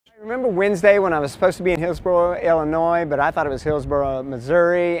Remember Wednesday when I was supposed to be in Hillsboro, Illinois, but I thought it was Hillsboro,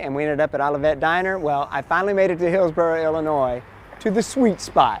 Missouri, and we ended up at Olivet Diner? Well, I finally made it to Hillsboro, Illinois, to the sweet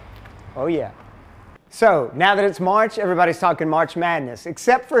spot. Oh yeah. So, now that it's March, everybody's talking March Madness,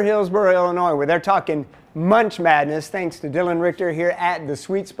 except for Hillsboro, Illinois, where they're talking Munch Madness, thanks to Dylan Richter here at the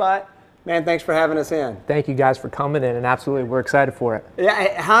sweet spot. Man, thanks for having us in. Thank you guys for coming in, and absolutely, we're excited for it.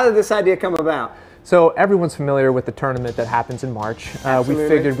 Yeah, how did this idea come about? So everyone's familiar with the tournament that happens in March. We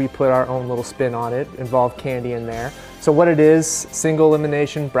figured we'd put our own little spin on it, involve candy in there. So what it is, single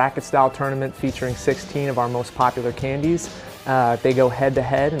elimination bracket style tournament featuring 16 of our most popular candies. They go head to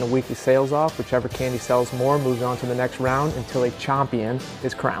head in a weekly sales off. Whichever candy sells more moves on to the next round until a champion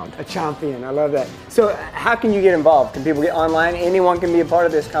is crowned. A champion, I love that. So how can you get involved? Can people get online? Anyone can be a part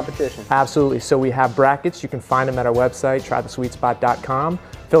of this competition? Absolutely. So we have brackets. You can find them at our website, trythesweetspot.com.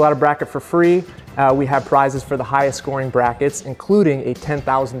 Fill out a bracket for free. We have prizes for the highest scoring brackets, including a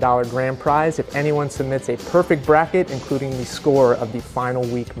 $10,000 grand prize if anyone submits a perfect bracket, including the score of the final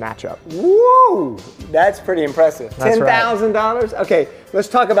week matchup. Woo! That's pretty impressive. $10,000? Right. Okay, let's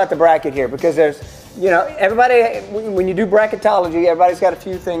talk about the bracket here, because there's, you know, everybody, when you do bracketology, everybody's got a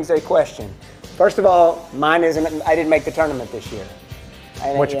few things they question. First of all, mine isn't, I didn't make the tournament this year.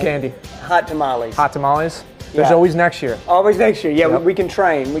 What's your candy? Hot tamales. Hot tamales? There's always next year. Always next year. Yeah, yep. we can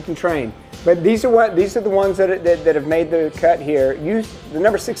train. We can train. But these are the ones that have made the cut here. The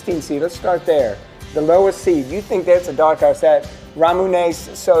number 16 seed. Let's start there. The lowest seed. You think that's a dark horse? That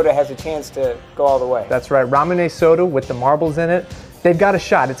Madeness soda has a chance to go all the way. That's right. Madeness soda with the marbles in it. They've got a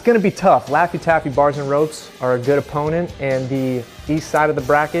shot. It's going to be tough. Laffy Taffy Bars and Ropes are a good opponent, and the east side of the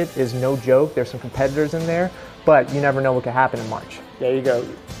bracket is no joke. There's some competitors in there, but you never know what could happen in March. There you go.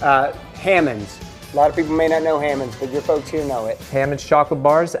 Hammond's. A lot of people may not know Hammond's, but your folks here know it. Hammond's chocolate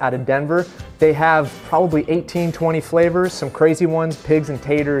bars out of Denver. They have probably 18, 20 flavors, some crazy ones, pigs and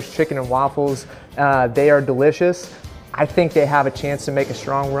taters, chicken and waffles. They are delicious. I think they have a chance to make a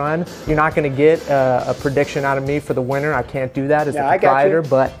strong run. You're not gonna get a prediction out of me for the winner. I can't do that as the proprietor,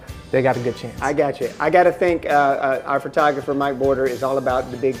 but they got a good chance. I got you. I gotta think our photographer, Mike Border, is all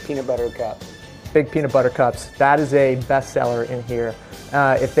about the big peanut butter cup. Big peanut butter cups. That is a bestseller in here.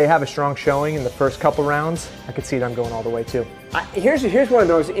 If they have a strong showing in the first couple rounds, I could see them going all the way too. Here's one of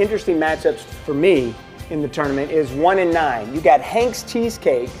those interesting matchups for me in the tournament is 1 and 9. You got Hank's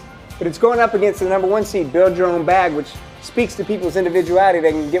Cheesecake, but it's going up against the number 1 seed, Build Your Own Bag, which speaks to people's individuality.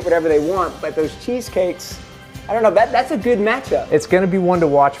 They can get whatever they want, but those cheesecakes, I don't know, that's a good matchup. It's going to be one to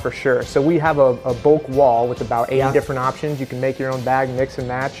watch for sure. So we have a bulk wall with about 80 different options. You can make your own bag, mix and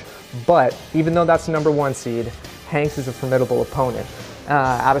match. But even though that's the number 1 seed, Hank's is a formidable opponent.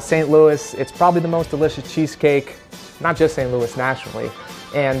 Out of St. Louis, it's probably the most delicious cheesecake, not just St. Louis, nationally.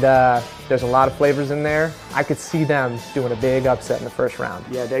 And there's a lot of flavors in there. I could see them doing a big upset in the first round.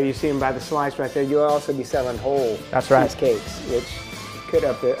 Yeah, there you see them by the slice right there. You'll also be selling whole cheesecakes, which could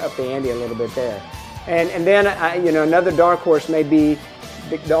up the ante a little bit there. And then, you know, another dark horse may be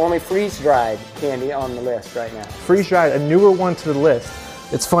the only freeze-dried candy on the list right now. Freeze-dried, a newer one to the list.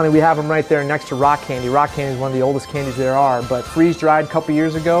 It's funny, we have them right there next to rock candy. Rock candy is one of the oldest candies there are, but freeze-dried a couple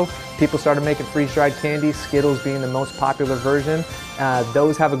years ago, people started making freeze-dried candy, Skittles being the most popular version.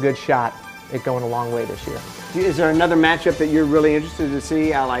 Those have a good shot at going a long way this year. Is there another matchup that you're really interested to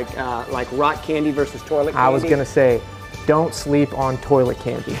see, like rock candy versus toilet candy? I was gonna say, don't sleep on toilet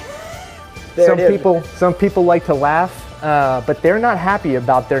candy. Some people like to laugh, but they're not happy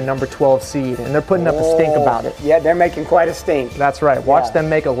about their number 12 seed, and they're putting up a stink about it. Yeah, they're making quite a stink. That's right. Watch them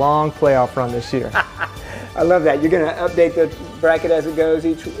make a long playoff run this year. I love that. You're going to update the bracket as it goes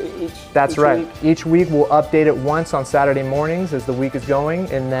each right. week? Each week we'll update it once on Saturday mornings as the week is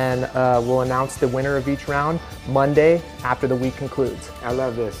going, and then we'll announce the winner of each round Monday after the week concludes. I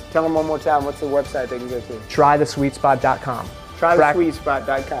love this. Tell them one more time, what's the website they can go to? Trythesweetspot.com.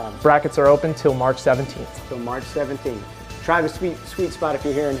 Trythesweetspot.com. Brackets are open till March 17th. Till March 17th. Try the sweet spot if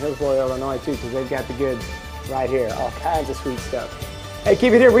you're here in Hillsboro, Illinois too, because they've got the goods right here. All kinds of sweet stuff. Hey,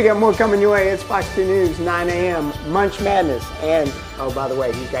 keep it here. We got more coming your way. It's Fox 2 News, 9 a.m. Munch Madness. And, oh, by the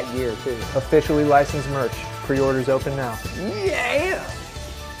way, he's got gear too. Officially licensed merch. Pre-orders open now. Yeah!